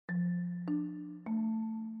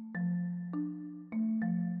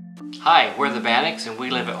Hi, we're the Banicks and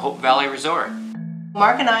we live at Hope Valley Resort.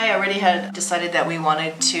 Mark and I already had decided that we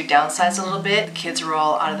wanted to downsize a little bit. The kids were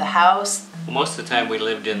all out of the house. Well, most of the time we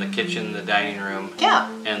lived in the kitchen, the dining room,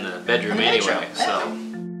 and the bedroom anyway. So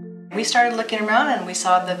we started looking around and we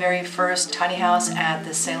saw the very first tiny house at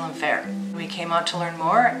the Salem Fair. We came out to learn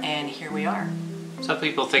more and here we are. Some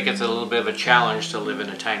people think it's a little bit of a challenge to live in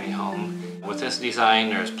a tiny home. With this design,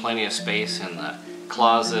 there's plenty of space in the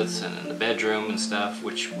closets and in the bedroom and stuff,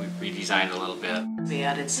 which we redesigned a little bit. We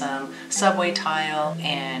added some subway tile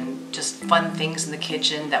and just fun things in the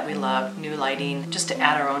kitchen that we love, new lighting, just to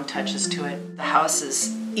add our own touches to it. The house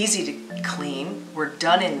is easy to clean. We're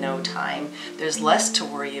done in no time. There's less to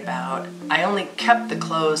worry about. I only kept the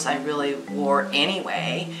clothes I really wore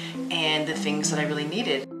anyway and the things that I really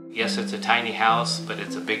needed. Yes, it's a tiny house, but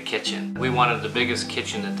it's a big kitchen. We wanted the biggest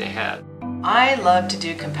kitchen that they had. I love to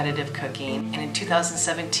do competitive cooking, and in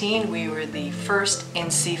 2017 we were the first in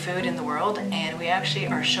seafood in the world, and we actually,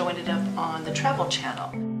 our show ended up on the Travel Channel.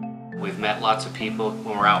 We've met lots of people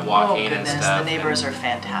when we're out walking and stuff. The neighbors are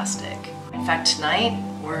fantastic. In fact, tonight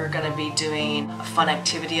we're going to be doing a fun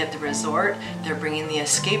activity at the resort. They're bringing the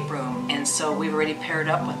escape room, and so we've already paired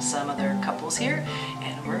up with some other couples here,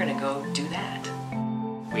 and we're going to go do that.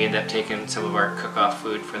 We end up taking some of our cook-off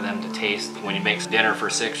food for them to taste. When you make dinner for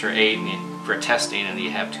 6 or 8 and for testing and you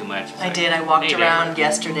have too much. I did. I walked around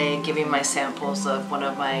yesterday giving my samples of one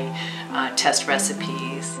of my test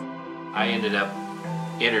recipes. I ended up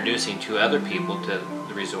introducing 2 other people to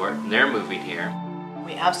the resort, and they're moving here.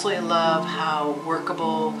 We absolutely love how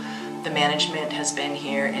workable the management has been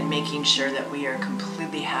here and making sure that we are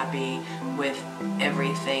completely happy with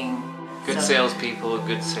everything. Good salespeople,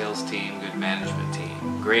 good sales team, good management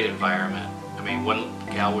team, great environment. I mean, one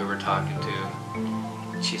gal we were talking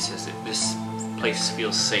to, she says that this place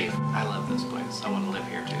feels safe. I love this place. I want to live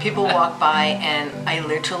here too. People walk by and I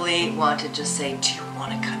literally want to just say, do you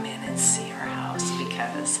want to come in and see our house?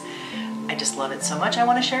 Because I just love it so much. I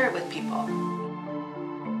want to share it with people.